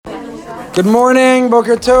Good morning,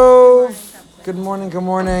 Boker Tov. Good morning, good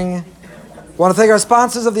morning. I want to thank our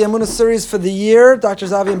sponsors of the Emunah series for the year, Dr.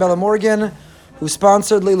 Zavi and Bella Morgan, who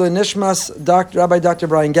sponsored Lilu Nishmas, Rabbi Dr.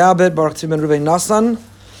 Brian Galbet, Baruch Tzvi Ben Ruven Nassan,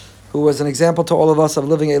 who was an example to all of us of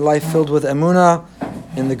living a life filled with Emunah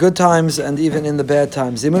in the good times and even in the bad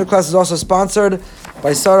times. The Emunah class is also sponsored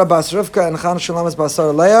by Sarah Bas Rivka and Chan Shulamis Bas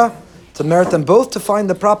Sarah Leah, to merit them both to find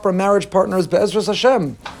the proper marriage partners, Be'ezras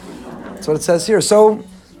Hashem. That's what it says here. So,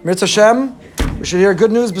 Mirz Hashem, we should hear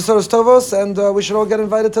good news, Besoros Tovos, and we should all get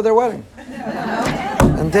invited to their wedding.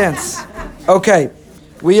 And dance. Okay,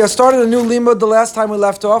 we started a new limud the last time we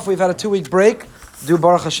left off. We've had a 2-week break, due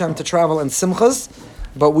Baruch Hashem to travel and simchas,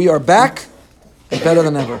 but we are back and better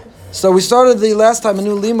than ever. So we started the last time a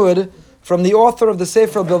new limud from the author of the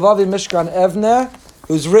Sefer Bilvavi Mishkan Evne,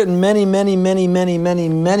 who's written many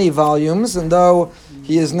volumes, and though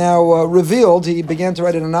he is now revealed, he began to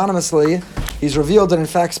write it anonymously. He's revealed and in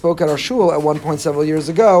fact spoke at our shul at one point several years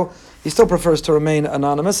ago. He still prefers to remain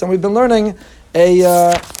anonymous, and we've been learning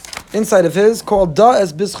a insight of his called Da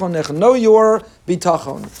Es Bizchonech, Know Your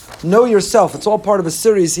Bitachon. Know yourself. It's all part of a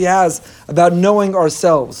series he has about knowing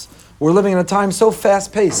ourselves. We're living in a time so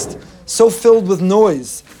fast-paced, so filled with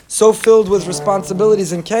noise, so filled with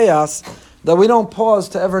responsibilities and chaos, that we don't pause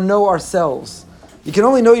to ever know ourselves. You can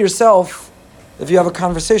only know yourself if you have a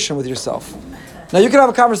conversation with yourself. Now, you can have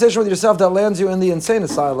a conversation with yourself that lands you in the insane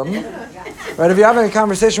asylum. Right? If you're having a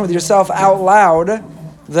conversation with yourself out loud,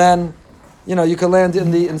 then, you can land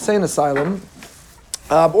in the insane asylum.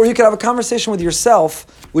 Or you can have a conversation with yourself,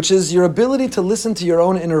 which is your ability to listen to your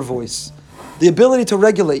own inner voice, the ability to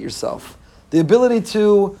regulate yourself, the ability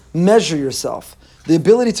to measure yourself, the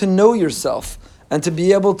ability to know yourself, and to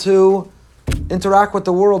be able to interact with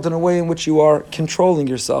the world in a way in which you are controlling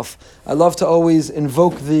yourself. I love to always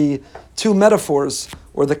invoke the two metaphors,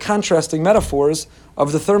 or the contrasting metaphors,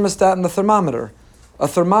 of the thermostat and the thermometer. A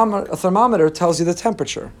thermometer tells you the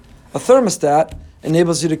temperature. A thermostat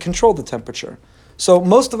enables you to control the temperature. So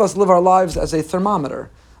most of us live our lives as a thermometer.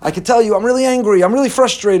 I could tell you, I'm really angry, I'm really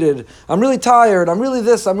frustrated, I'm really tired, I'm really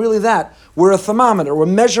this, I'm really that. We're a thermometer. We're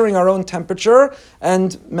measuring our own temperature,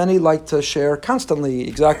 and many like to share constantly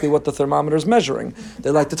exactly what the thermometer is measuring. They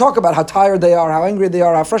like to talk about how tired they are, how angry they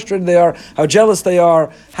are, how frustrated they are, how jealous they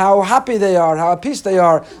are, how happy they are, how at peace they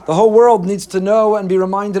are. The whole world needs to know and be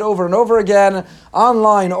reminded over and over again,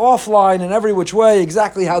 online, offline, in every which way,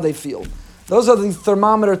 exactly how they feel. Those are the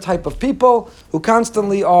thermometer type of people who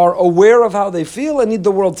constantly are aware of how they feel and need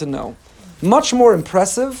the world to know. Much more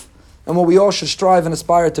impressive, and what we all should strive and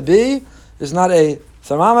aspire to be, is not a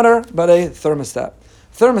thermometer, but a thermostat.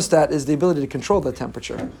 Thermostat is the ability to control the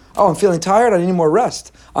temperature. Oh, I'm feeling tired, I need more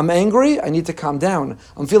rest. I'm angry, I need to calm down.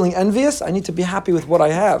 I'm feeling envious, I need to be happy with what I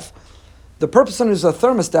have. The person who's a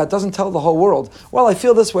thermostat doesn't tell the whole world, well, I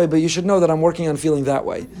feel this way, but you should know that I'm working on feeling that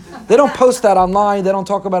way. They don't post that online, they don't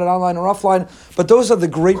talk about it online or offline, but those are the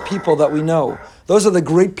great people that we know. Those are the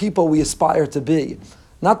great people we aspire to be.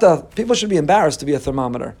 People should be embarrassed to be a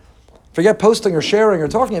thermometer. Forget posting or sharing or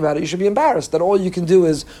talking about it. You should be embarrassed that all you can do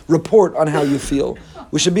is report on how you feel.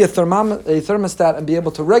 We should be a thermostat and be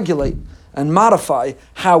able to regulate and modify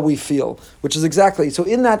how we feel, which is exactly. So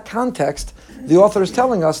in that context, the author is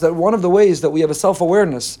telling us that one of the ways that we have a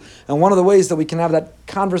self-awareness, and one of the ways that we can have that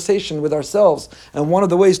conversation with ourselves, and one of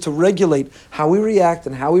the ways to regulate how we react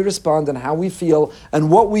and how we respond and how we feel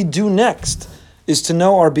and what we do next, is to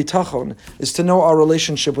know our bitachon, is to know our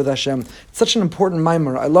relationship with Hashem. It's such an important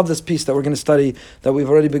mimer. I love this piece that we're going to study, that we've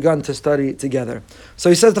already begun to study together. So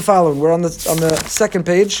he says the following. We're on the second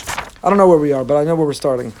page. I don't know where we are, but I know where we're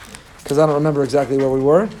starting, because I don't remember exactly where we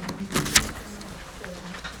were.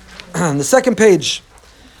 The second page.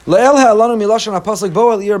 If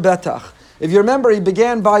you remember, he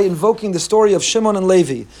began by invoking the story of Shimon and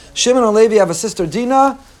Levi. Shimon and Levi have a sister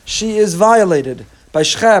Dinah. She is violated by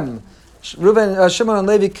Shechem. Shimon and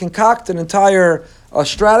Levi concoct an entire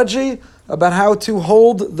strategy about how to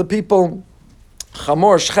hold the people,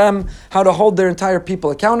 Chamor, Shechem, how to hold their entire people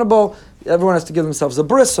accountable. Everyone has to give themselves a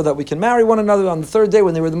bris so that we can marry one another. On the third day,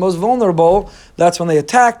 when they were the most vulnerable, that's when they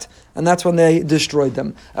attacked, and that's when they destroyed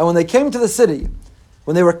them. And when they came to the city,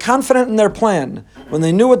 when they were confident in their plan, when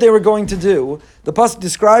they knew what they were going to do, the pasuk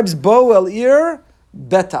describes Bo El Ir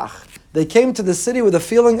Betach. They came to the city with a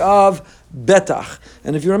feeling of betach.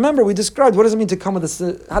 And if you remember, we described, what does it mean to come with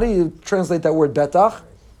the, how do you translate that word betach?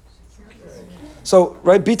 So,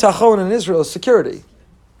 right, bitachon in Israel is security.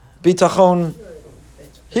 Bitachon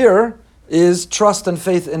here is trust and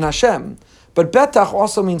faith in Hashem. But betach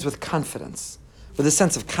also means with confidence. with a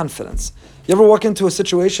sense of confidence. You ever walk into a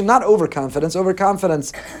situation, not overconfidence.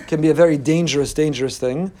 Overconfidence can be a very dangerous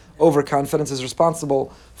thing. Overconfidence is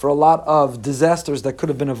responsible for a lot of disasters that could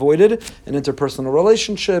have been avoided in interpersonal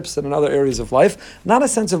relationships and in other areas of life. Not a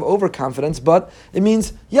sense of overconfidence, but it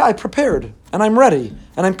means, yeah, I prepared, and I'm ready,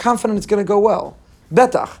 and I'm confident it's going to go well.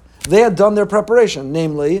 Betach. They had done their preparation,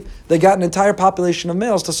 namely, they got an entire population of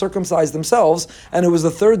males to circumcise themselves, and it was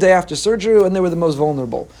the third day after surgery, and they were the most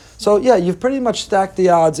vulnerable. So yeah, you've pretty much stacked the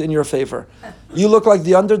odds in your favor. You look like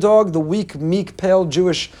the underdog, the weak, meek, pale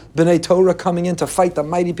Jewish B'nai Torah coming in to fight the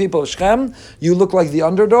mighty people of Shechem. You look like the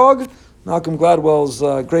underdog. Malcolm Gladwell's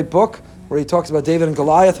great book, where he talks about David and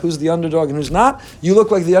Goliath, who's the underdog and who's not. You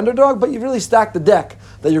look like the underdog, but you've really stacked the deck,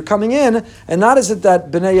 that you're coming in, and not is it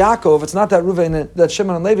that Bnei Yaakov, it's not that Reuven, that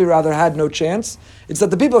Shimon and Levi rather had no chance, it's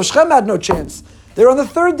that the people of Shechem had no chance. They're on the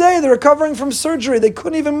third day, they're recovering from surgery, they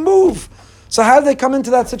couldn't even move. So how did they come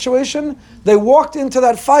into that situation? They walked into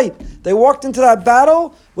that fight, they walked into that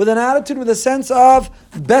battle with an attitude, with a sense of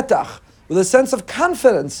betach, with a sense of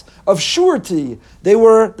confidence, of surety. They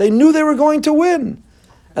knew they were going to win.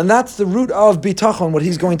 And that's the root of bitachon, what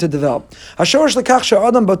he's going to develop. When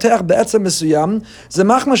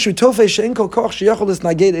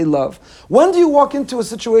do you walk into a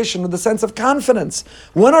situation with a sense of confidence?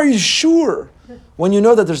 When are you sure? When you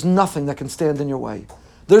know that there's nothing that can stand in your way.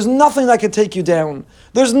 There's nothing that can take you down.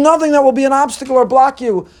 There's nothing that will be an obstacle or block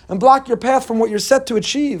you and block your path from what you're set to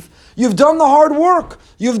achieve. You've done the hard work.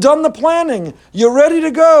 You've done the planning. You're ready to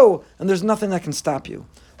go. And there's nothing that can stop you.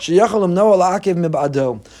 So when you've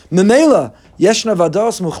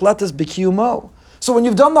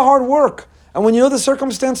done the hard work, and when you know the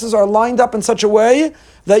circumstances are lined up in such a way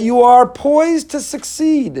that you are poised to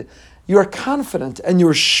succeed, you're confident and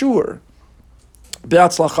you're sure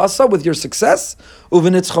with your success,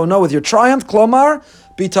 with your triumph, klomar,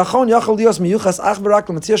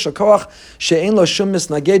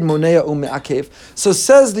 so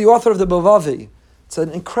says the author of the Bavavi. It's an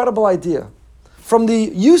incredible idea. From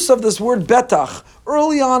the use of this word betach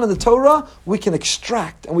early on in the Torah, we can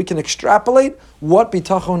extract and we can extrapolate what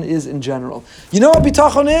bitachon is in general. You know what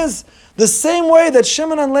bitachon is? The same way that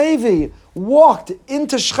Shimon and Levi walked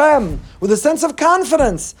into Shechem with a sense of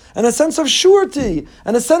confidence and a sense of surety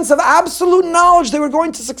and a sense of absolute knowledge they were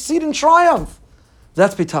going to succeed in triumph.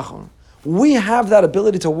 That's bitachon. We have that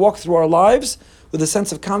ability to walk through our lives with a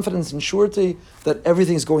sense of confidence and surety that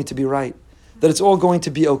everything's going to be right, that it's all going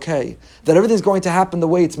to be okay, that everything's going to happen the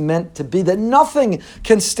way it's meant to be, that nothing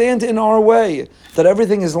can stand in our way, that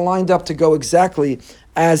everything is lined up to go exactly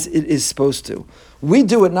as it is supposed to. We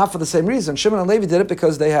do it not for the same reason. Shimon and Levi did it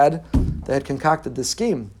because they had concocted this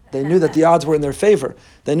scheme. They knew that the odds were in their favor.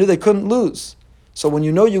 They knew they couldn't lose. So when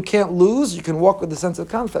you know you can't lose, you can walk with a sense of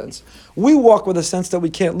confidence. We walk with a sense that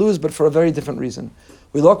we can't lose, but for a very different reason.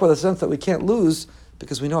 We walk with a sense that we can't lose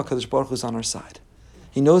because we know HaKadosh Baruch Hu is on our side.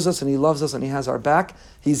 He knows us and He loves us and He has our back.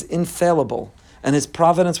 He's infallible and His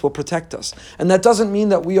providence will protect us. And that doesn't mean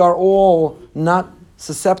that we are all not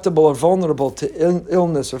susceptible or vulnerable to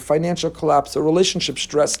illness or financial collapse or relationship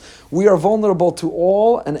stress. We are vulnerable to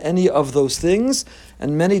all and any of those things,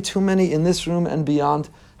 and too many in this room and beyond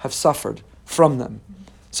have suffered from them.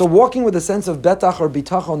 So walking with a sense of betach or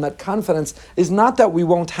bitachon, that confidence, is not that we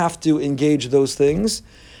won't have to engage those things.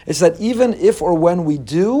 It's that even if or when we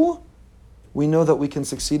do, we know that we can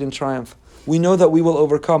succeed in triumph. We know that we will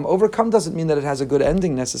overcome. Overcome doesn't mean that it has a good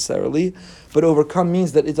ending necessarily, but overcome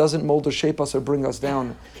means that it doesn't mold or shape us or bring us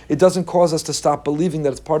down. It doesn't cause us to stop believing that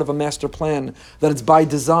it's part of a master plan, that it's by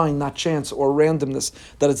design, not chance or randomness,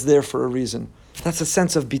 that it's there for a reason. That's a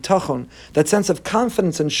sense of bitachon, that sense of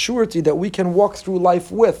confidence and surety that we can walk through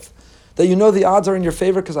life with, that you know the odds are in your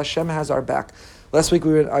favor because Hashem has our back. Last week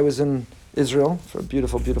I was in Israel for a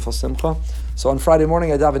beautiful, beautiful simcha. So on Friday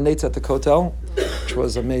morning I davened Neitz at the Kotel, which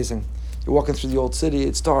was amazing. You're walking through the old city,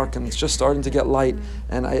 it's dark and it's just starting to get light.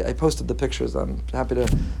 And I posted the pictures. I'll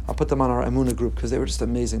put them on our Emunah group because they were just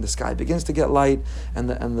amazing. The sky begins to get light and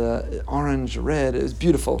the orange, red, is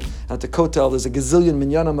beautiful. And at the Kotel there's a gazillion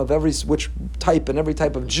minyanim of every which type and every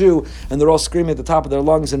type of Jew, and they're all screaming at the top of their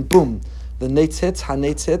lungs, and boom, the Neitz hits,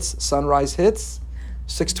 HaNeitz hits, sunrise hits,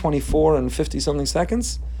 6:24 and 50 something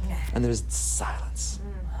seconds. And there's silence.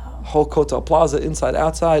 Whole Kotel Plaza, inside,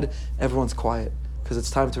 outside, everyone's quiet because it's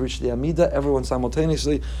time to reach the Amida. Everyone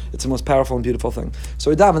simultaneously. It's the most powerful and beautiful thing. So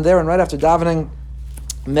we davened there, and right after davening,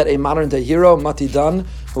 met a modern day hero, Mati Dan,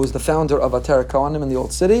 who was the founder of Ateret Kohanim in the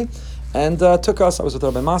old city, and took us. I was with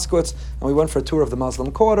Rabbi Moskowitz, and we went for a tour of the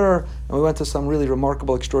Muslim Quarter, and we went to some really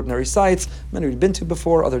remarkable, extraordinary sites, many we'd been to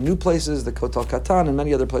before, other new places, the Kotel Katan, and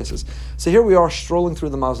many other places. So here we are strolling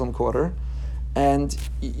through the Muslim Quarter, And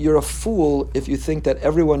you're a fool if you think that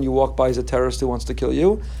everyone you walk by is a terrorist who wants to kill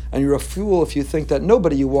you. And you're a fool if you think that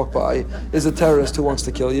nobody you walk by is a terrorist who wants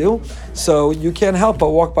to kill you. So you can't help but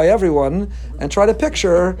walk by everyone and try to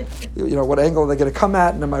picture, what angle they're going to come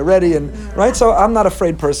at, and am I ready? And right. So I'm not a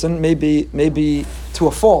afraid person. Maybe to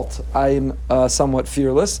a fault, I'm somewhat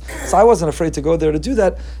fearless. So I wasn't afraid to go there to do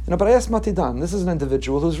that. But I asked Matidan. This is an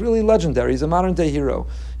individual who's really legendary. He's a modern day hero.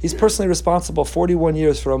 He's personally responsible 41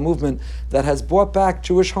 years for a movement that has brought back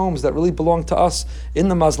Jewish homes that really belong to us in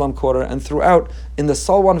the Muslim Quarter and throughout in the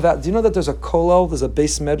Solwan Valley. Do you know that there's a kollel, there's a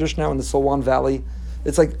base medrash now in the Solwan Valley?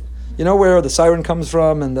 It's like, where the siren comes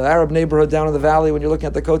from, and the Arab neighborhood down in the valley when you're looking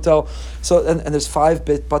at the Kotel. So, and there's 5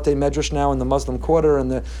 Batei Medrash now in the Muslim Quarter,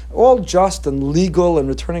 and they're all just and legal and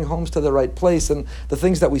returning homes to the right place, and the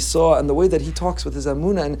things that we saw, and the way that he talks with his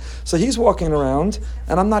Amunah. And so he's walking around,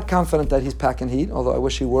 and I'm not confident that he's packing heat, although I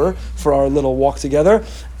wish he were, for our little walk together.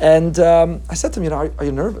 And I said to him, are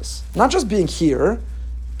you nervous? Not just being here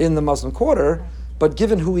in the Muslim Quarter, but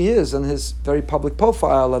given who he is and his very public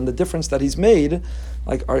profile and the difference that he's made,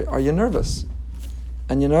 are you nervous?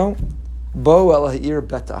 And Bo el ha'ir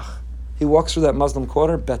betach. He walks through that Muslim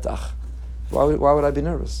Quarter, betach. Why would I be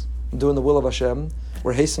nervous? I'm doing the will of Hashem.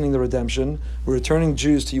 We're hastening the redemption. We're returning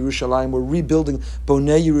Jews to Yerushalayim. We're rebuilding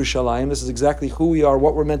Bonei Yerushalayim. This is exactly who we are,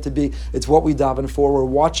 what we're meant to be. It's what we daven for. We're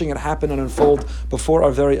watching it happen and unfold before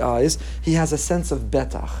our very eyes. He has a sense of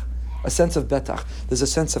betach. A sense of betach. There's a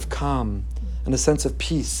sense of calm and a sense of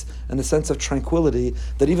peace and a sense of tranquility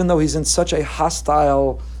that even though he's in such a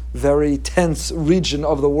hostile, very tense region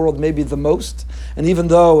of the world, maybe the most, and even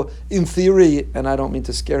though in theory, and I don't mean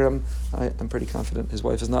to scare him, I'm pretty confident his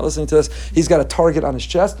wife is not listening to this, he's got a target on his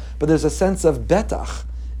chest, but there's a sense of betach.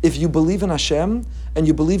 If you believe in Hashem and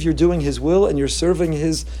you believe you're doing his will and you're serving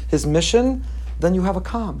his mission, then you have a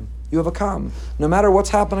calm. You have a calm. No matter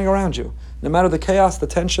what's happening around you, no matter the chaos, the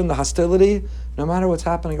tension, the hostility, no matter what's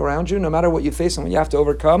happening around you, no matter what you face and what you have to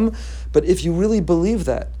overcome, but if you really believe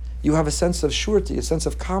that, you have a sense of surety, a sense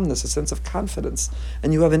of calmness, a sense of confidence,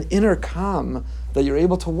 and you have an inner calm that you're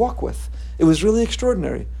able to walk with. It was really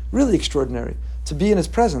extraordinary to be in his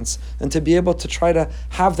presence and to be able to try to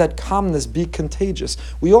have that calmness be contagious.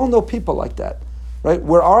 We all know people like that, right?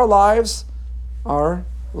 Where our lives,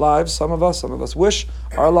 some of us wish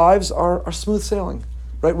our lives are smooth sailing,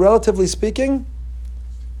 right? Relatively speaking,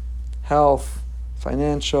 health,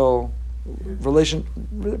 financial, relation,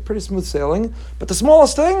 pretty smooth sailing. But the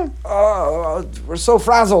smallest thing, we're so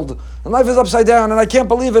frazzled, and life is upside down, and I can't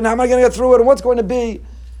believe it, and how am I going to get through it, and what's going to be?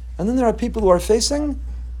 And then there are people who are facing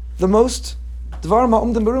the most,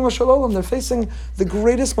 they're facing the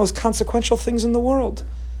greatest, most consequential things in the world.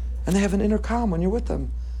 And they have an inner calm when you're with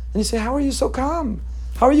them. And you say, how are you so calm?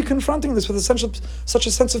 How are you confronting this with such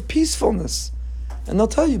a sense of peacefulness? And they'll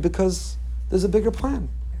tell you, because there's a bigger plan.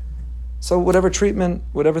 So whatever treatment,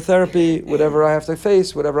 whatever therapy, whatever I have to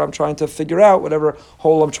face, whatever I'm trying to figure out, whatever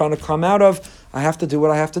hole I'm trying to come out of, I have to do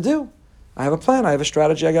what I have to do. I have a plan, I have a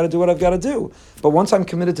strategy, I got to do what I've got to do. But once I'm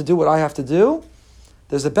committed to do what I have to do,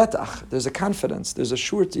 there's a betach, there's a confidence, there's a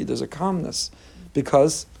surety, there's a calmness,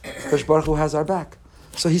 because Kadosh Baruch Hu has our back.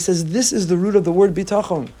 So he says this is the root of the word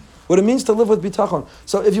bitachon, what it means to live with bitachon.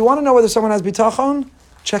 So if you want to know whether someone has bitachon,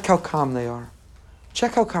 check how calm they are.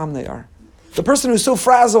 Check how calm they are. The person who's so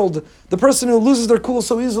frazzled, the person who loses their cool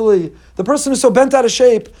so easily, the person who's so bent out of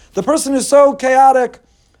shape, the person who's so chaotic,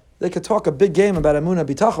 they could talk a big game about Emunah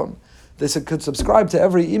Bitachon. They could subscribe to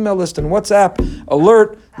every email list and WhatsApp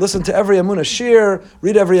alert, listen to every Emunah shir,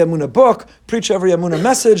 read every Emunah book, preach every Emunah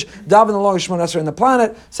message, daven the longest Shemona Esrei in the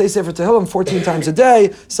planet, say Sefer Tehillim 14 times a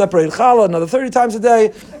day, separate challah another 30 times a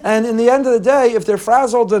day, and in the end of the day, if they're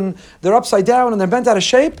frazzled and they're upside down and they're bent out of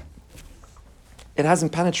shape, it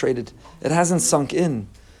hasn't penetrated. It hasn't sunk in.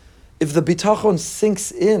 If the bitachon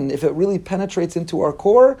sinks in, if it really penetrates into our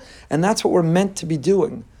core, and that's what we're meant to be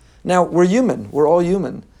doing. Now, we're human. We're all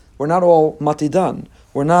human. We're not all Matidan.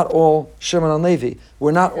 We're not all Shimon and Levi.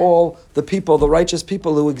 We're not all the people, the righteous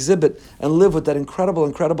people who exhibit and live with that incredible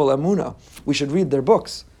emunah. We should read their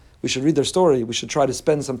books. We should read their story. We should try to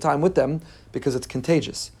spend some time with them because it's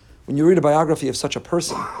contagious. When you read a biography of such a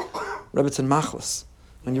person, Rebbetzin Machlis,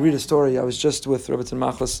 when you read a story, I was just with Rebbetzin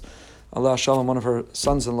Machlis, Allah Shalom, one of her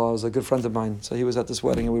sons-in-law is a good friend of mine. So he was at this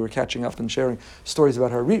wedding and we were catching up and sharing stories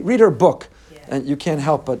about her. Read her book, and you can't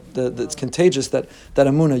help but it's contagious, that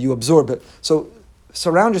emunah, you absorb it. So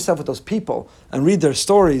surround yourself with those people and read their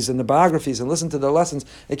stories and the biographies and listen to their lessons.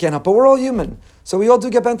 It can't help. But we're all human. So we all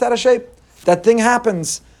do get bent out of shape. That thing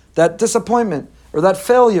happens, that disappointment or that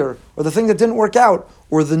failure or the thing that didn't work out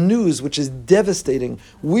or the news which is devastating.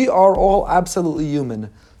 We are all absolutely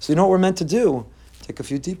human. So you know what we're meant to do? Take a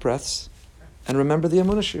few deep breaths and remember the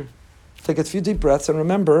Emunah Shir. Take a few deep breaths and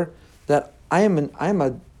remember that I am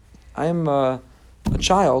a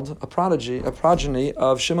child, a progeny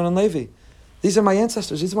of Shimon and Levi. These are my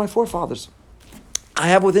ancestors. These are my forefathers. I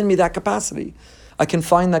have within me that capacity. I can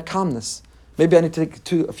find that calmness. Maybe I need to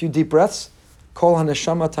take a few deep breaths. Kol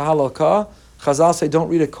haneshama tahalaka. Chazal say, don't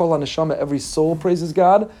read it kol haneshama, every soul praises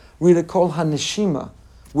God. Read it kol haneshima,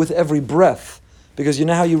 with every breath. Because you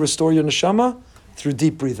know how you restore your neshama? Through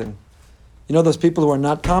deep breathing. You know those people who are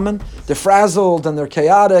not common? They're frazzled and they're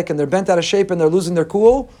chaotic and they're bent out of shape and they're losing their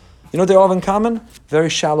cool. You know what they all have in common? Very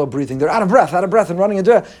shallow breathing. They're out of breath and running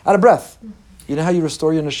into it, out of breath. You know how you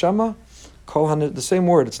restore your neshama? The same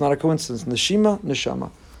word, it's not a coincidence. Neshima,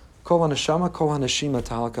 neshama. Kol haneshama, kol haneshima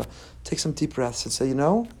tahalaka. Take some deep breaths and say,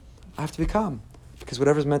 I have to be calm. Because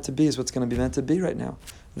whatever's meant to be is what's going to be meant to be right now.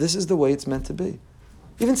 This is the way it's meant to be.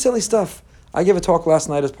 Even silly stuff. I gave a talk last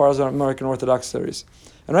night as part of our American Orthodox series.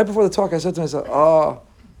 And right before the talk, I said to myself,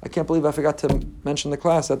 I can't believe I forgot to mention the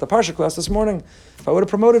class, at the Parsha class this morning. If I would have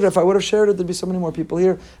promoted it, if I would have shared it, there'd be so many more people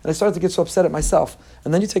here. And I started to get so upset at myself.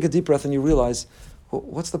 And then you take a deep breath and you realize,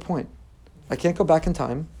 what's the point? I can't go back in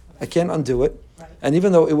time. I can't undo it. Right. And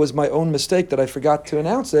even though it was my own mistake that I forgot to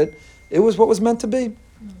announce it, it was what was meant to be.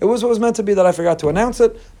 It was what was meant to be that I forgot to announce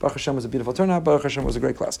it. Baruch Hashem was a beautiful turnout. Baruch Hashem was a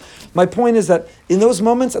great class. My point is that in those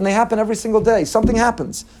moments, and they happen every single day, something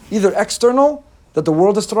happens. Either external, that the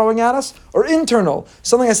world is throwing at us, or internal.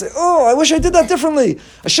 Something I say, I wish I did that differently.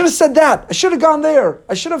 I should have said that. I should have gone there.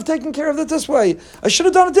 I should have taken care of it this way. I should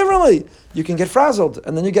have done it differently. You can get frazzled,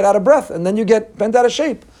 and then you get out of breath, and then you get bent out of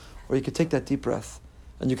shape. Or you could take that deep breath,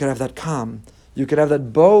 and you could have that calm. You could have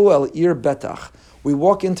that bo el ir betach. We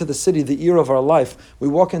walk into the city, the ear of our life. We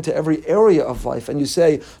walk into every area of life, and you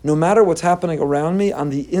say, no matter what's happening around me, on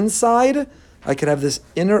the inside, I could have this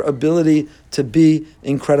inner ability to be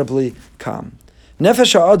incredibly calm.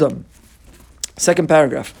 Nefesh ha'adam, second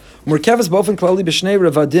paragraph. Murkeves b'ofen klali b'shnei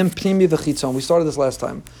revadim pnimi v'chitzon. We started this last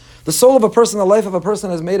time. The soul of a person, the life of a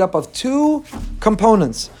person is made up of two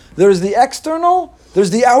components. There is the external,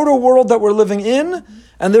 there's the outer world that we're living in,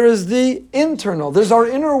 and there is the internal. There's our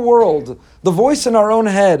inner world, the voice in our own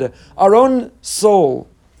head, our own soul.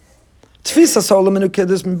 Tfisa soul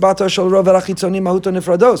menukedes mibata shel rov v'chitzoni mahuto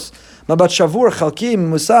nifrados. Mabat shavur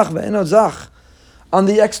chalkim musach ve'enot zach. On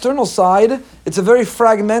the external side, it's a very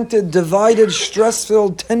fragmented, divided,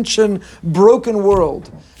 stress-filled, tension, broken world.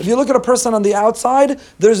 If you look at a person on the outside,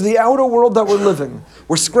 there's the outer world that we're living.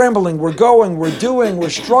 We're scrambling, we're going, we're doing, we're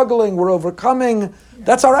struggling, we're overcoming.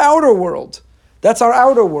 That's our outer world. That's our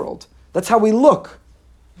outer world. That's how we look.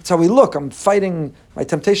 That's how we look. I'm fighting my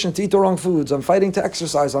temptation to eat the wrong foods. I'm fighting to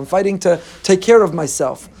exercise. I'm fighting to take care of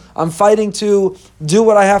myself. I'm fighting to do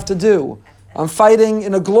what I have to do. I'm fighting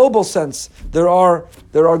in a global sense. There are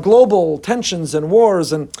global tensions and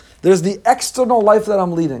wars, and there's the external life that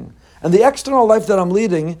I'm leading. And the external life that I'm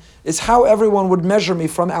leading is how everyone would measure me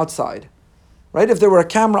from outside. Right? If there were a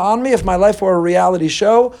camera on me, if my life were a reality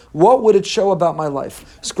show, what would it show about my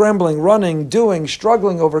life? Scrambling, running, doing,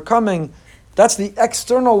 struggling, overcoming. That's the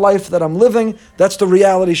external life that I'm living. That's the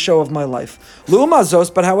reality show of my life.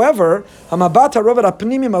 Lu'umazos, but however, hamabat harovet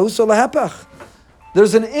apnimi ma'uso lahepach.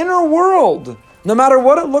 There's an inner world. No matter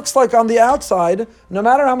what it looks like on the outside, no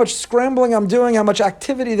matter how much scrambling I'm doing, how much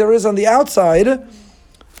activity there is on the outside,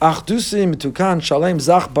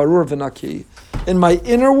 in my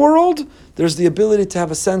inner world, there's the ability to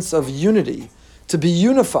have a sense of unity, to be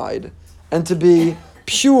unified, and to be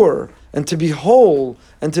pure, and to be whole,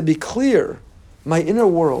 and to be clear. My inner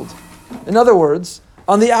world. In other words,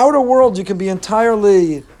 on the outer world, you can be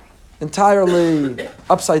entirely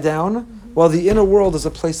upside down, while the inner world is a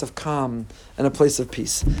place of calm and a place of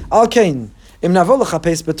peace. Al kain, im navo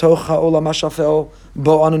lechapes betoch ha'olam ha'shafel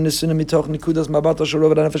bo anu nisuna mitoch nikudas mabato shel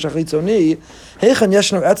rov ha'nefesh hachitzoni heichen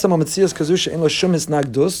yeshno etzem ha'metzias kazu she'en lo shum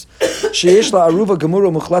hisnagdus sheyesh la aruva gemura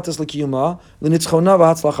muchlatas l'kiyuma l'nitzchona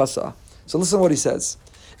v'hatzlachasa. So listen to what he says.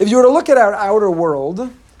 If you were to look at our outer world,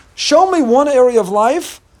 show me one area of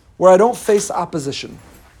life where I don't face opposition.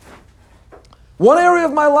 One area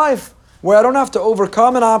of my life where I don't have to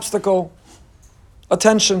overcome an obstacle, a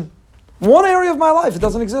tension. One area of my life, it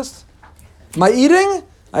doesn't exist. My eating,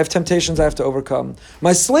 I have temptations I have to overcome.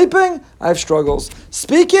 My sleeping, I have struggles.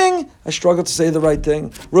 Speaking, I struggle to say the right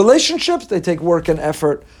thing. Relationships, they take work and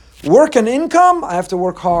effort. Work and income, I have to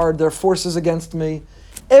work hard. There are forces against me.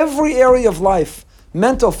 Every area of life,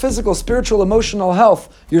 mental, physical, spiritual, emotional health,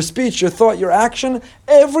 your speech, your thought, your action,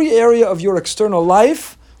 every area of your external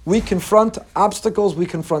life, we confront obstacles, we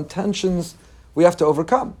confront tensions, we have to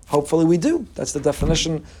overcome. Hopefully we do. That's the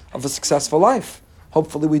definition of a successful life.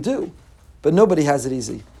 Hopefully we do. But nobody has it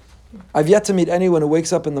easy. I've yet to meet anyone who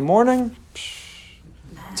wakes up in the morning,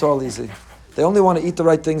 it's all easy. They only want to eat the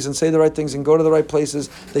right things and say the right things and go to the right places.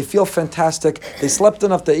 They feel fantastic. They slept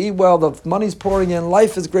enough, they eat well, the money's pouring in,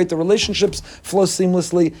 life is great, the relationships flow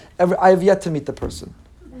seamlessly. I have yet to meet the person.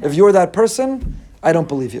 If you're that person, I don't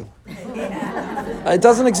believe you. It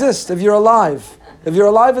doesn't exist if you're alive. If you're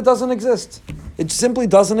alive, it doesn't exist. It simply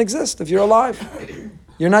doesn't exist if you're alive.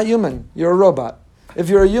 You're not human. You're a robot. If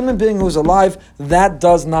you're a human being who's alive, that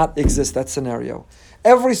does not exist, that scenario.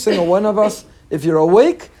 Every single one of us, if you're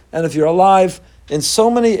awake and if you're alive, in so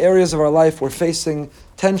many areas of our life, we're facing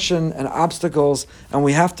tension and obstacles, and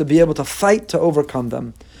we have to be able to fight to overcome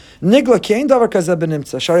them. The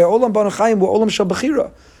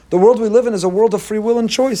world we live in is a world of free will and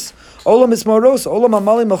choice. The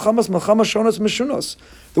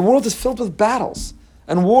world is filled with battles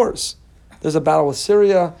and wars. There's a battle with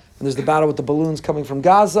Syria, and there's the battle with the balloons coming from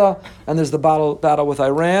Gaza, and there's the battle with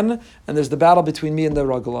Iran, and there's the battle between me and the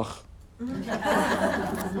Ragalach.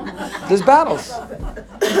 There's battles.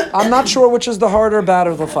 I'm not sure which is the harder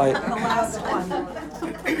battle to fight.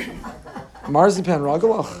 Marzipan,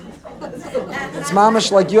 Ragalach. It's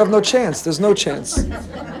mamish like you have no chance. There's no chance.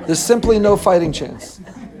 There's simply no fighting chance.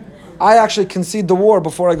 I actually concede the war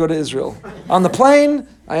before I go to Israel. On the plane,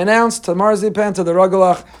 I announced to Marzipan, to the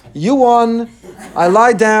Ragalach, you won. I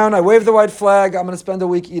lie down, I wave the white flag, I'm going to spend a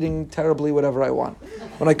week eating terribly whatever I want.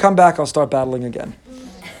 When I come back, I'll start battling again.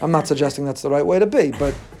 I'm not suggesting that's the right way to be,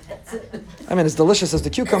 but I mean, as delicious as the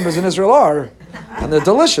cucumbers in Israel are, and they're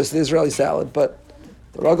delicious, the Israeli salad, but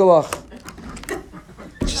the Ragalach,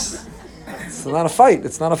 it's not a fight.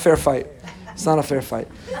 It's not a fair fight. It's not a fair fight.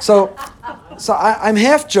 So I'm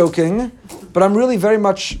half joking, but I'm really very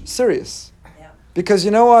much serious. Because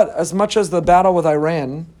you know what? As much as the battle with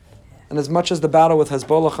Iran, and as much as the battle with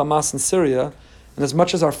Hezbollah, Hamas, and Syria, and as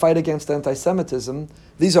much as our fight against anti-Semitism,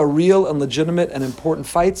 these are real and legitimate and important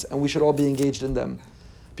fights, and we should all be engaged in them.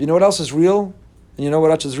 But you know what else is real? And you know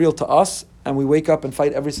what else is real to us, and we wake up and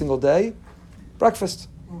fight every single day? Breakfast.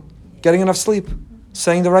 Getting enough sleep.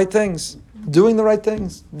 Saying the right things. Doing the right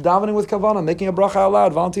things. Davening with kavanah. Making a bracha out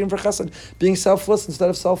loud. Volunteering for chesed. Being selfless instead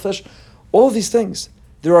of selfish. All of these things.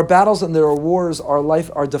 There are battles and there are wars. Our life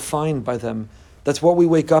are defined by them. That's what we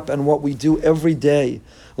wake up and what we do every day.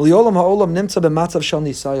 If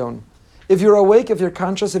you're awake, if you're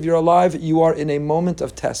conscious, if you're alive, you are in a moment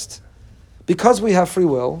of test. Because we have free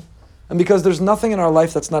will, and because there's nothing in our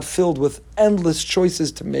life that's not filled with endless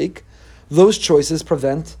choices to make, those choices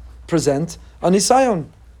present a nisayon.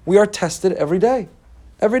 We are tested every day.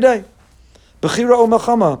 Every day.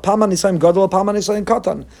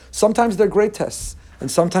 Sometimes they're great tests, and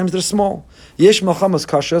sometimes they're small. There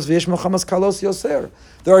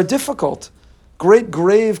are difficult, great,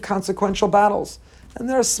 grave, consequential battles, and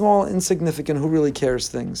there are small, insignificant, who really cares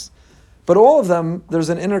things. But all of them, there's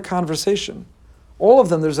an inner conversation. All of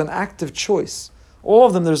them, there's an active choice. All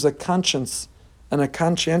of them, there's a conscience and a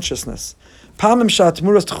conscientiousness. Sometimes they're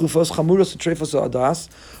great tests,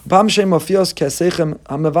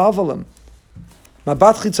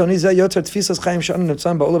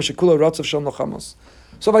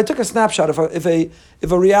 So if I took a snapshot, if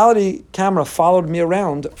a reality camera followed me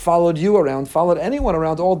around, followed you around, followed anyone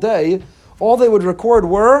around all day, all they would record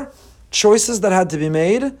were choices that had to be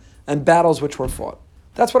made and battles which were fought.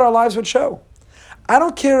 That's what our lives would show. I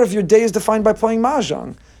don't care if your day is defined by playing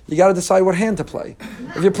mahjong. You got to decide what hand to play.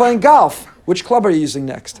 If you're playing golf, which club are you using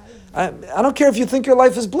next? I don't care if you think your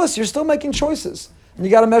life is bliss. You're still making choices. And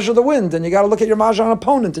you got to measure the wind, and you got to look at your mahjong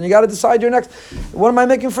opponent, and you got to decide your next, what am I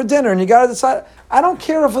making for dinner? And you got to decide. I don't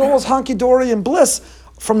care if it was honky-dory and bliss.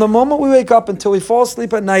 From the moment we wake up until we fall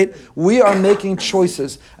asleep at night, we are making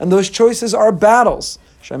choices. And those choices are battles.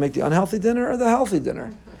 Should I make the unhealthy dinner or the healthy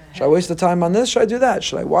dinner? Should I waste the time on this? Should I do that?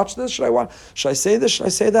 Should I watch this? Should I say this? Should I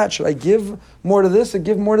say that? Should I give more to this or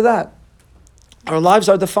give more to that? Our lives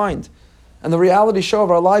are defined. And the reality show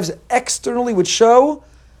of our lives externally would show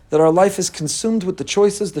that our life is consumed with the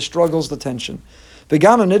choices, the struggles, the tension. And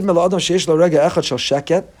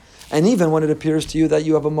even when it appears to you that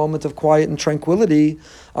you have a moment of quiet and tranquility,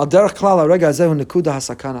 that's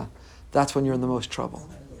when you're in the most trouble.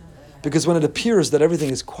 Because when it appears that everything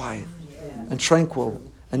is quiet and tranquil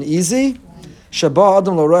and easy, I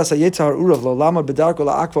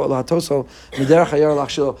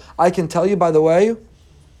can tell you, by the way,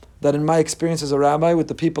 that in my experience as a rabbi with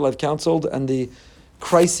the people I've counseled and the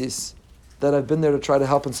crises that I've been there to try to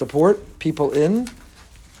help and support people in,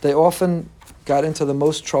 they often got into the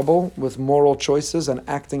most trouble with moral choices and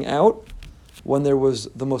acting out when there was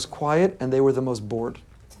the most quiet and they were the most bored.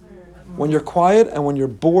 When you're quiet and when you're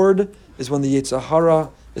bored is when the Yetzer Hara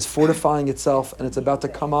is fortifying itself, and it's about to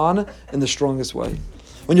come on in the strongest way.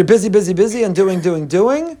 When you're busy, busy, busy, and doing,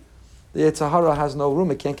 the Yetzer Hara has no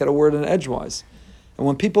room. It can't get a word in edgewise. And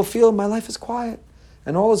when people feel my life is quiet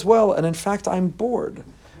and all is well, and in fact I'm bored,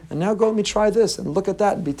 and now go let me try this and look at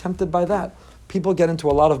that and be tempted by that. People get into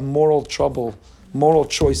a lot of moral trouble, moral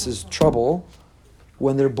choices trouble,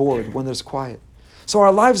 when they're bored, when there's quiet. So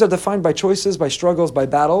our lives are defined by choices, by struggles, by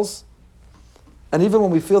battles. And even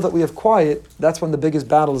when we feel that we have quiet, that's when the biggest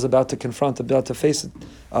battle is about to confront, about to face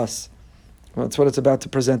us. That's what it's about to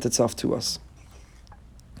present itself to us.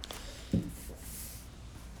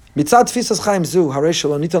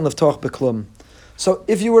 So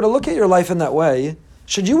if you were to look at your life in that way,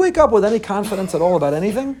 should you wake up with any confidence at all about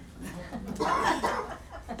anything?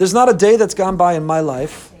 There's not a day that's gone by in my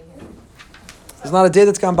life. There's not a day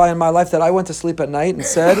that's gone by in my life that I went to sleep at night and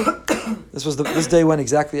said, this day went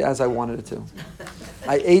exactly as I wanted it to.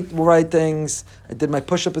 I ate the right things, I did my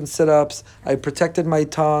push-up and sit-ups, I protected my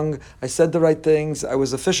tongue, I said the right things, I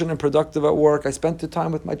was efficient and productive at work, I spent the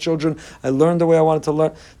time with my children, I learned the way I wanted to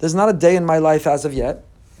learn. There's not a day in my life as of yet,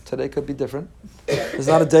 today could be different, there's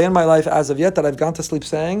not a day in my life as of yet that I've gone to sleep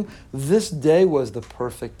saying, this day was the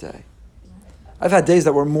perfect day. I've had days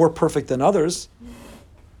that were more perfect than others,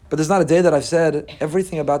 but there's not a day that I've said,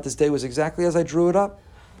 everything about this day was exactly as I drew it up.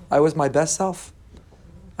 I was my best self.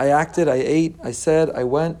 I acted, I ate, I said, I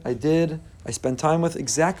went, I did, I spent time with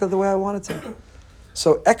exactly the way I wanted to.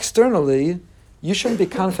 So externally, you shouldn't be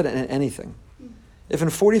confident in anything. If in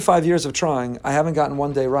 45 years of trying, I haven't gotten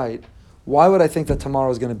one day right, why would I think that tomorrow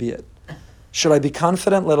is going to be it? Should I be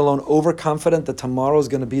confident, let alone overconfident that tomorrow is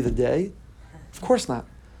going to be the day? Of course not.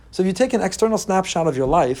 So if you take an external snapshot of your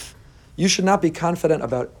life, you should not be confident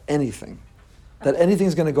about anything. That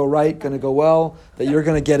anything's going to go right, going to go well, that you're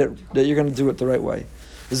going to get it, that you're going to do it the right way.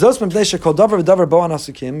 And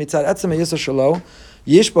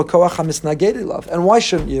why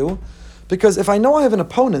shouldn't you? Because if I know I have an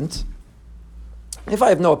opponent, if I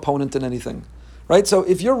have no opponent in anything, right? So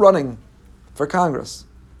if you're running for Congress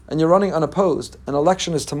and you're running unopposed, an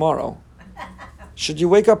election is tomorrow, should you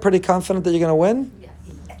wake up pretty confident that you're going to win?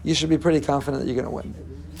 You should be pretty confident that you're going to win.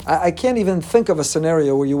 I can't even think of a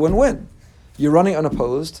scenario where you wouldn't win. You're running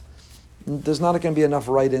unopposed. There's not going to be enough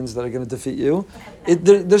write-ins that are going to defeat you.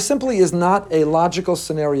 There simply is not a logical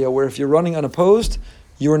scenario where if you're running unopposed,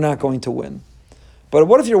 you're not going to win. But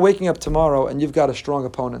what if you're waking up tomorrow and you've got a strong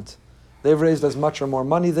opponent? They've raised as much or more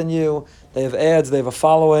money than you. They have ads. They have a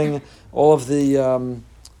following. All of the,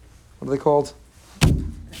 what are they called?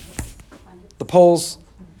 The polls,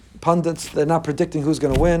 pundits, they're not predicting who's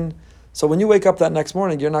going to win. So when you wake up that next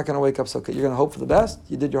morning, you're not going to wake up so good. You're going to hope for the best.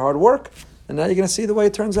 You did your hard work, and now you're going to see the way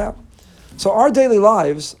it turns out. So our daily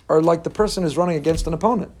lives are like the person who's running against an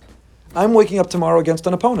opponent. I'm waking up tomorrow against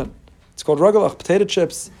an opponent. It's called rugelach, potato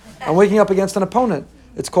chips. I'm waking up against an opponent.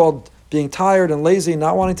 It's called being tired and lazy,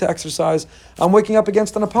 not wanting to exercise. I'm waking up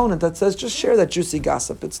against an opponent that says, just share that juicy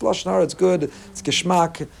gossip. It's lashon hara, it's good, it's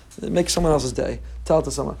geschmack. It makes someone else's day. Tell it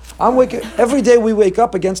to someone. Every day we wake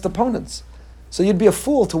up against opponents. So you'd be a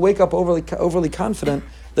fool to wake up overly confident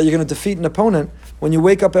that you're going to defeat an opponent when you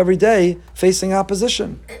wake up every day facing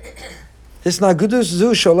opposition. There's no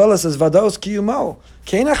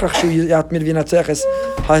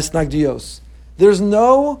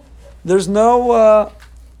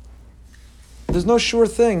sure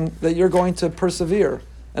thing that you're going to persevere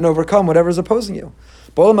and overcome whatever is opposing you.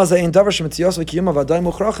 There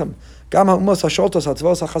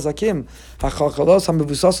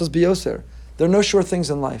are no sure things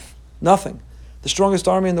in life. Nothing. The strongest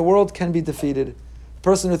army in the world can be defeated. The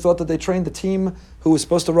person who thought that they trained the team who was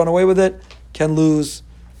supposed to run away with it can lose.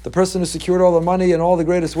 The person who secured all the money in all the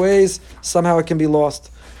greatest ways, somehow it can be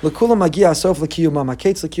lost. So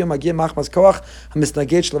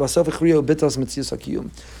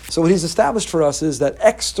what he's established for us is that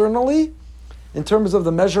externally, in terms of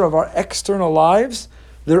the measure of our external lives,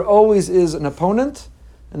 there always is an opponent,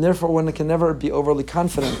 and therefore one can never be overly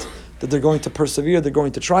confident that they're going to persevere, they're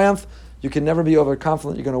going to triumph. You can never be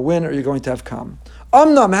overconfident you're going to win or you're going to have calm.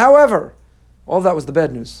 However, all that was the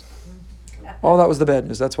bad news. All that was the bad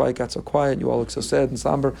news. That's why it got so quiet. You all look so sad and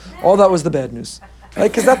somber. All that was the bad news.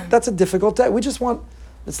 Right? Because that's a difficult day. We just want,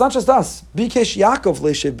 it's not just us. Bikesh Yaakov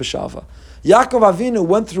leishiv b'shalva. Yaakov Avinu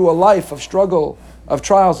went through a life of struggle, of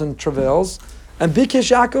trials and travails, and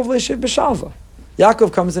Bikesh Yaakov leishiv b'shalva.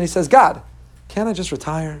 Yaakov comes and he says, God, can't I just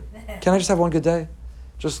retire? Can I just have one good day?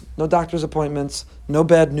 Just no doctor's appointments, no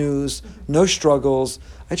bad news, no struggles.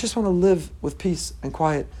 I just want to live with peace and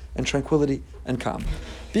quiet and tranquility and calm.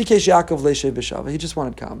 Bikesh Yaakov leishiv b'shalva. He just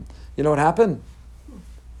wanted calm. You know what happened?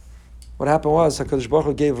 What happened was HaKadosh Baruch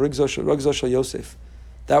Hu gave Rigzo Shel Yosef.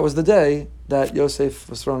 That was the day that Yosef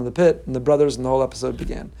was thrown in the pit, and the brothers and the whole episode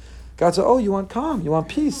began. God said, oh, you want calm, you want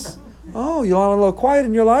peace. Oh, you want a little quiet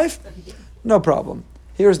in your life? No problem.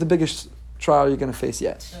 Here's the biggest trial you're going to face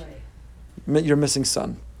yet. Your missing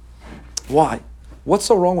son. Why? What's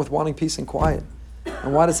so wrong with wanting peace and quiet?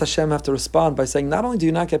 And why does Hashem have to respond by saying, not only do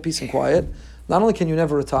you not get peace and quiet, not only can you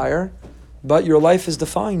never retire, but your life is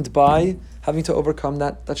defined by having to overcome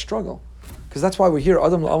that struggle. Because that's why we're here,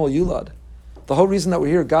 Adam L'Amal Yulad. The whole reason that we're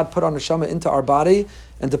here, God put our neshama into our body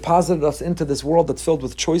and deposited us into this world that's filled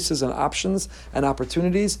with choices and options and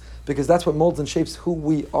opportunities, because that's what molds and shapes who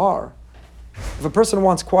we are. If a person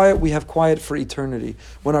wants quiet, we have quiet for eternity.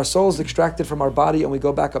 When our soul is extracted from our body and we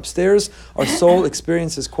go back upstairs, our soul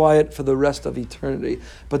experiences quiet for the rest of eternity.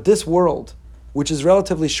 But this world, which is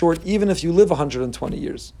relatively short, even if you live 120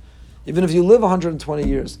 years,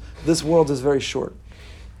 this world is very short.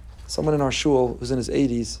 Someone in our shul who's in his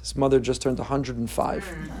 80s, his mother just turned 105.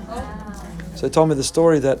 So he told me the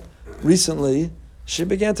story that recently she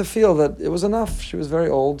began to feel that it was enough. She was very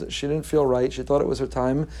old. She didn't feel right. She thought it was her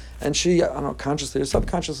time. And she, I don't know, consciously or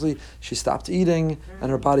subconsciously, she stopped eating and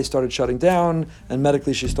her body started shutting down. And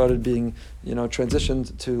medically she started being,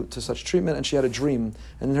 transitioned to such treatment. And she had a dream.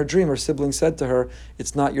 And in her dream, her sibling said to her,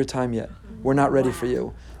 it's not your time yet. We're not ready for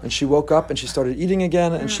you. And she woke up and she started eating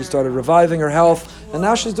again and she started reviving her health. And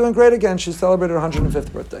now she's doing great again. She celebrated her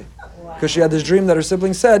 105th birthday. Because she had this dream that her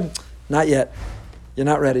sibling said, not yet. You're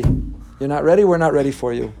not ready. You're not ready, we're not ready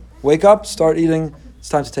for you. Wake up, start eating, it's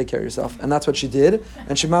time to take care of yourself. And that's what she did.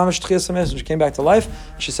 And she came back to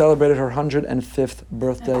life. She celebrated her 105th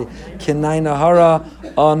birthday. Kinai Nahara,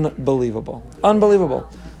 unbelievable. Unbelievable.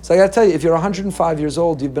 So I gotta tell you, if you're 105 years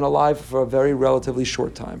old, you've been alive for a very relatively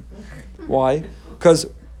short time. Why? Because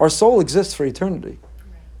our soul exists for eternity.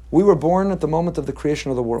 We were born at the moment of the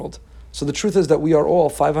creation of the world. So the truth is that we are all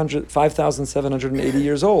 5,780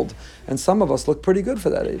 years old. And some of us look pretty good for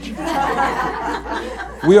that age.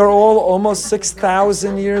 We are all almost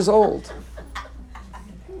 6,000 years old.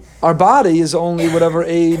 Our body is only whatever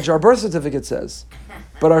age our birth certificate says.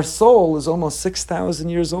 But our soul is almost 6,000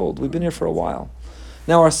 years old. We've been here for a while.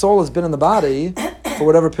 Now our soul has been in the body for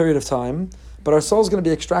whatever period of time. But our soul is going to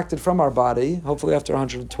be extracted from our body, hopefully after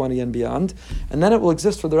 120 and beyond, and then it will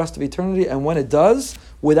exist for the rest of eternity, and when it does,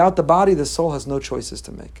 without the body, the soul has no choices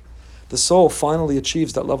to make. The soul finally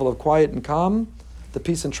achieves that level of quiet and calm, the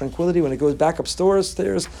peace and tranquility, when it goes back upstairs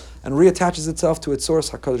and reattaches itself to its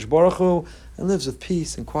source, HaKadosh Baruch Hu, and lives with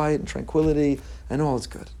peace and quiet and tranquility, and all is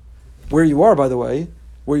good. Where you are, by the way,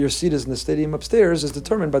 where your seat is in the stadium upstairs, is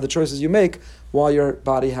determined by the choices you make while your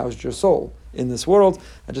body housed your soul in this world.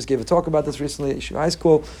 I just gave a talk about this recently at Yeshiva High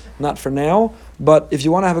School, not for now, but if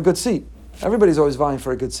you want to have a good seat, everybody's always vying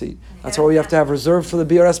for a good seat. That's why we have to have reserved for the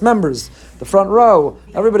BRS members, the front row.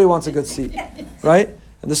 Everybody wants a good seat, right?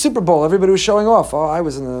 In the Super Bowl, everybody was showing off. Oh, I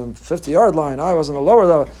was in the 50-yard line. I was in the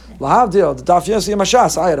lower, Lahavdil, the Daf Yosi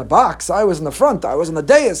Mashas. I had a box. I was in the front. I was in the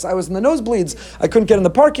dais. I was in the nosebleeds. I couldn't get in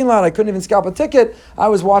the parking lot. I couldn't even scalp a ticket. I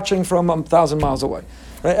was watching from 1,000 miles away.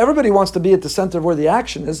 Right? Everybody wants to be at the center of where the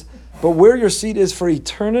action is, but where your seat is for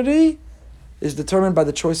eternity is determined by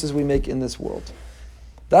the choices we make in this world.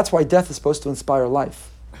 That's why death is supposed to inspire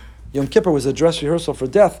life. Yom Kippur was a dress rehearsal for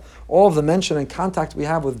death. All of the mention and contact we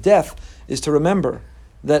have with death is to remember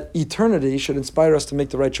that eternity should inspire us to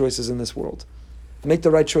make the right choices in this world. Make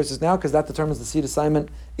the right choices now, because that determines the seat assignment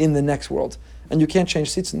in the next world. And you can't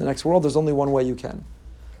change seats in the next world. There's only one way you can.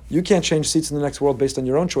 You can't change seats in the next world based on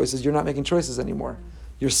your own choices. You're not making choices anymore.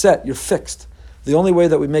 You're set. You're fixed. The only way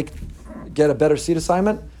that we get a better seat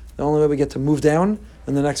assignment, the only way we get to move down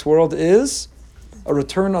in the next world is a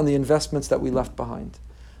return on the investments that we left behind.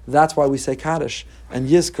 That's why we say Kaddish and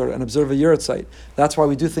Yizkar and observe a Yurtzeit. That's why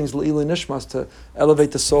we do things Le'ilui Nishmas, to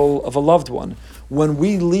elevate the soul of a loved one. When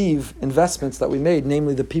we leave investments that we made,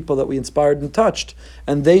 namely the people that we inspired and touched,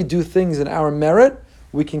 and they do things in our merit,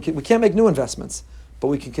 we can't make new investments, but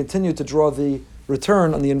we can continue to draw the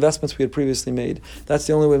return on the investments we had previously made. That's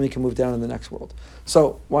the only way we can move down in the next world.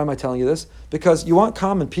 So, why am I telling you this? Because you want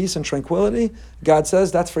calm and peace and tranquility. God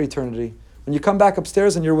says that's for eternity. When you come back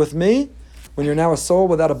upstairs and you're with me, when you're now a soul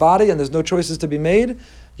without a body and there's no choices to be made,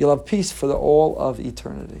 you'll have peace for all of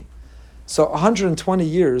eternity. So 120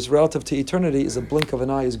 years relative to eternity is a blink of an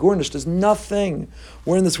eye, is gornished, is nothing.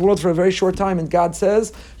 We're in this world for a very short time, and God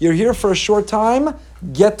says, you're here for a short time,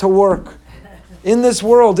 get to work. In this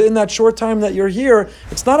world, in that short time that you're here,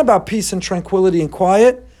 it's not about peace and tranquility and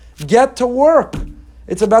quiet. Get to work.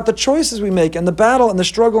 It's about the choices we make and the battle and the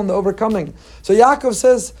struggle and the overcoming. So Yaakov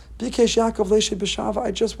says, Bikesh Yaakov Leshe B'Shava,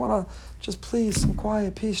 I just want to, please, some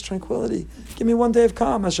quiet, peace, tranquility. Give me one day of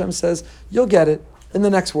calm. Hashem says, you'll get it in the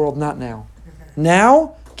next world, not now.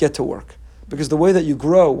 Now, get to work. Because the way that you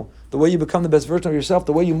grow, the way you become the best version of yourself,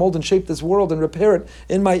 the way you mold and shape this world and repair it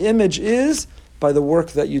in my image is by the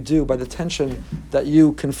work that you do, by the tension that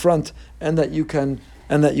you confront and that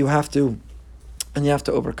you have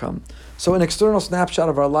to overcome. So an external snapshot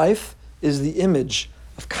of our life is the image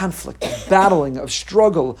of conflict, of battling, of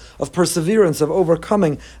struggle, of perseverance, of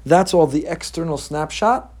overcoming. That's all the external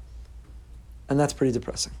snapshot, and that's pretty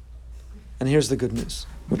depressing. And here's the good news,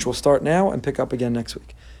 which we'll start now and pick up again next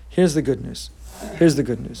week. Here's the good news. Here's the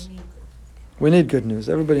good news. We need good news.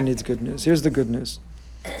 Everybody needs good news. Here's the good news.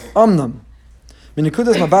 Omnam.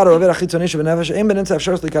 מנקודת מבט העובר החיצוני שבנפש אין באמצע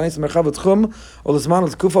אפשרות להיכנס למרחב ותחום או לזמן או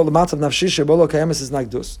לתקופה או למצב נפשי שבו לא קיים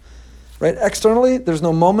התנגדות. Right? Externally, there's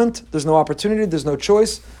no moment, there's no opportunity, there's no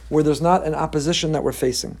choice where there's not an opposition that we're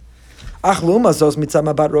facing.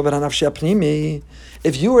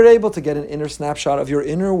 If you were able to get an inner snapshot of your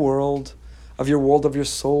inner world, of your world of your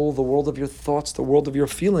soul, the world of your thoughts, the world of your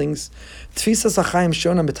feelings, it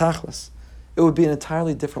would be an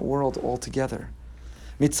entirely different world altogether.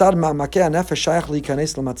 מצד מעמקי הנפש שייך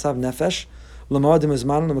להיכנס למצב נפש, למועדים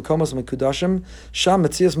הזמן למקומות מקודשים, שם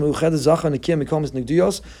מציאות מאוחדת זכה נקייה מקומות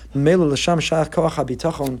נגדויות, ממילא לשם שייך כוח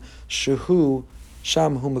הביטחון שהוא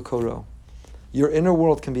שם הוא מקורו. Your inner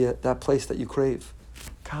world can be that place that you crave.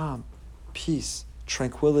 Calm, peace,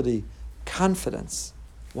 tranquility, confidence.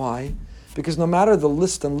 Why? Because no matter the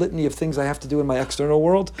list and litany of things I have to do in my external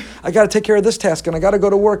world, I got to take care of this task, and I got to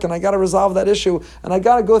go to work, and I got to resolve that issue, and I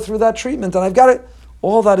got to go through that treatment, and I've got to...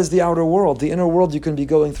 All that is the outer world. The inner world, you can be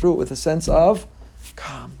going through it with a sense of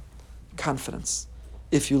calm, confidence,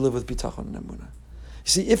 if you live with bitachon and emunah.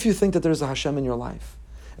 You see, if you think that there's a Hashem in your life,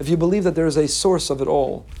 if you believe that there is a source of it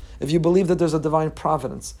all, if you believe that there's a divine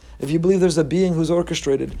providence, if you believe there's a being who's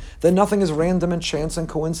orchestrated, then nothing is random and chance and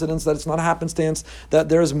coincidence, that it's not happenstance, that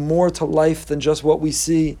there is more to life than just what we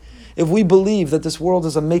see. If we believe that this world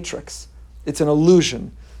is a matrix, it's an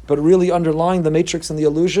illusion, but really underlying the matrix and the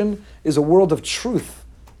illusion is a world of truth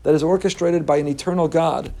that is orchestrated by an eternal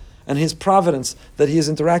God and His providence that He is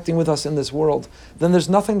interacting with us in this world, then there's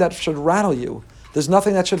nothing that should rattle you. There's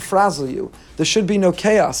nothing that should frazzle you. There should be no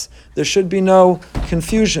chaos. There should be no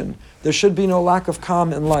confusion. There should be no lack of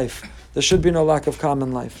calm in life. There should be no lack of calm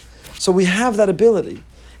in life. So we have that ability.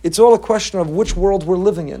 It's all a question of which world we're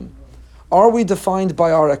living in. Are we defined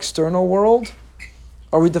by our external world?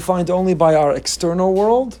 Are we defined only by our external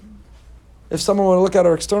world? If someone were to look at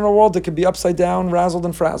our external world, it could be upside down, razzled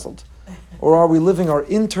and frazzled. Or are we living our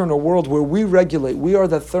internal world where we regulate, we are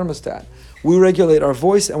that thermostat. We regulate our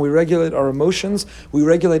voice and we regulate our emotions, we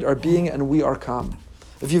regulate our being and we are calm.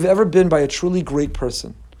 If you've ever been by a truly great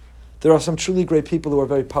person, there are some truly great people who are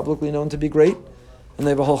very publicly known to be great, and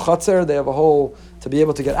they have a whole chutzner, they have a whole, to be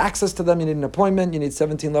able to get access to them, you need an appointment, you need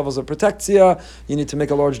 17 levels of protectia, you need to make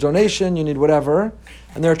a large donation, you need whatever.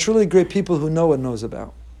 And there are truly great people who no one knows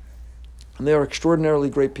about. And they are extraordinarily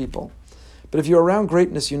great people. But if you're around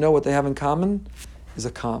greatness, you know what they have in common is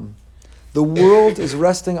a calm. The world is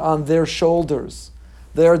resting on their shoulders.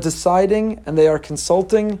 They are deciding and they are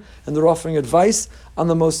consulting and they're offering advice on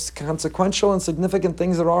the most consequential and significant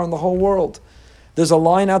things there are in the whole world. There's a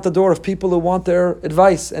line out the door of people who want their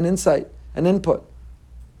advice and insight and input.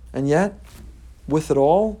 And yet, with it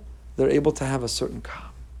all, they're able to have a certain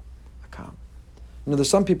calm. A calm. You know, there's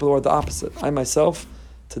some people who are the opposite. I myself,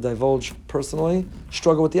 to divulge personally,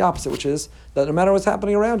 struggle with the opposite, which is that no matter what's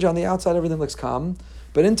happening around you, on the outside everything looks calm,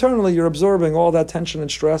 but internally you're absorbing all that tension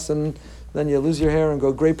and stress, and then you lose your hair and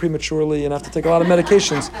go gray prematurely and have to take a lot of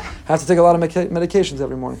medications, medications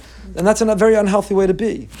every morning. And that's a very unhealthy way to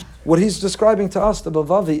be. What he's describing to us, the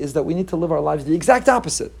Bavavi, is that we need to live our lives the exact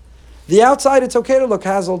opposite. The outside, it's okay to look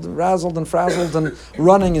razzled and frazzled and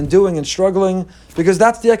running and doing and struggling, because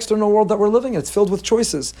that's the external world that we're living in. It's filled with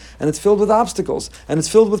choices, and it's filled with obstacles, and it's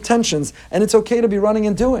filled with tensions, and it's okay to be running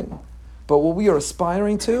and doing. But what we are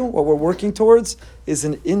aspiring to, what we're working towards, is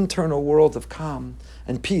an internal world of calm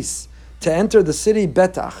and peace. To enter the city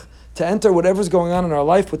betach, to enter whatever's going on in our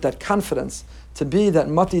life with that confidence, to be that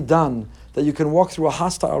mati dan, that you can walk through a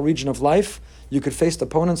hostile region of life, you could face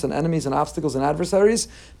opponents and enemies and obstacles and adversaries,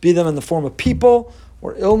 be them in the form of people,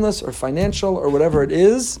 or illness, or financial, or whatever it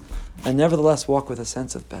is, and nevertheless walk with a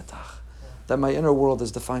sense of betach, that my inner world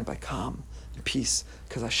is defined by calm and peace,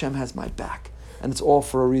 because Hashem has my back, and it's all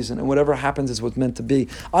for a reason, and whatever happens is what's meant to be.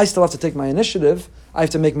 I still have to take my initiative, I have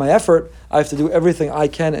to make my effort, I have to do everything I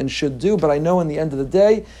can and should do, but I know in the end of the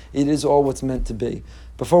day, it is all what's meant to be.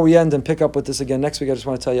 Before we end and pick up with this again next week, I just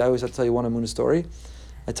want to tell you, I always have to tell you one Emunah story.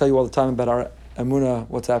 I tell you all the time about our Emunah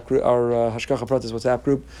WhatsApp group, our Hashgacha Pratis WhatsApp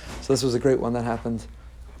group. So this was a great one that happened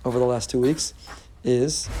over the last 2 weeks.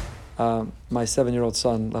 my 7-year-old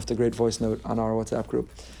son left a great voice note on our WhatsApp group.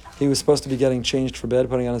 He was supposed to be getting changed for bed,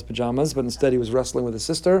 putting on his pajamas, but instead he was wrestling with his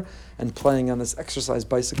sister and playing on this exercise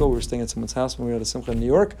bicycle. We were staying at someone's house when we were at a simcha in New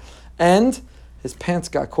York, and his pants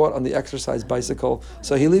got caught on the exercise bicycle.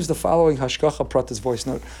 So he leaves the following Hashgacha Pratis voice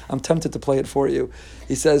note. I'm tempted to play it for you.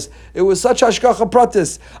 He says, "It was such Hashgacha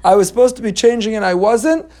Pratis. I was supposed to be changing and I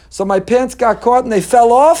wasn't. So my pants got caught and they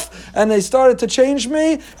fell off and they started to change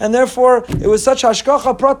me. And therefore, it was such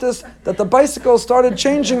Hashgacha Pratis that the bicycle started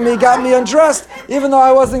changing me, got me undressed, even though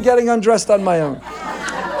I wasn't getting undressed on my own."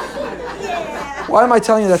 Why am I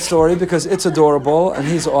telling you that story? Because it's adorable and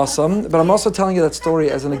he's awesome. But I'm also telling you that story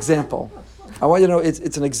as an example. I want you to know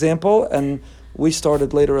it's an example, and we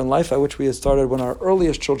started later in life, at which we had started when our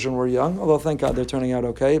earliest children were young, although thank God they're turning out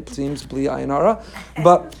okay, it seems, bli ayin hara.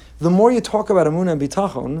 But the more you talk about emunah and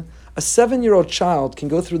bitachon, a 7-year-old child can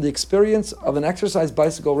go through the experience of an exercise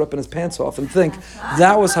bicycle ripping his pants off and think,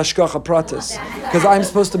 that was hashgacha pratis, because I'm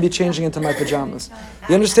supposed to be changing into my pajamas.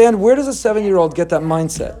 You understand? Where does a 7-year-old get that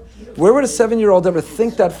mindset? Where would a 7-year-old ever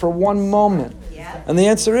think that for one moment? And the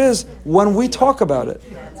answer is, when we talk about it.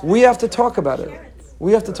 We have to talk about it.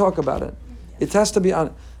 We have to talk about it. It has to be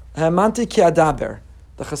on. Ha'amanti ki adaber.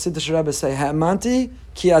 The Hasidic Rebbe say, Ha'amanti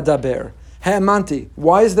ki adaber. Ha'amanti.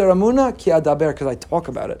 Why is there Amunah? Ki adaber, because I talk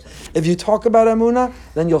about it. If you talk about Amunah,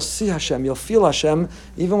 then you'll see Hashem, you'll feel Hashem,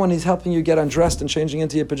 even when He's helping you get undressed and changing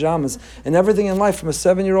into your pajamas. And everything in life, from a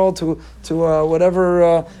 7-year-old to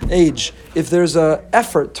whatever age, if there's an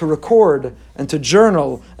effort to record and to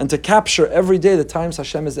journal and to capture every day the times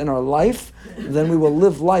Hashem is in our life, then we will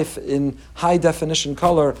live life in high definition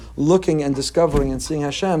color, looking and discovering and seeing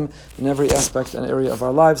Hashem in every aspect and area of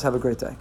our lives. Have a great day.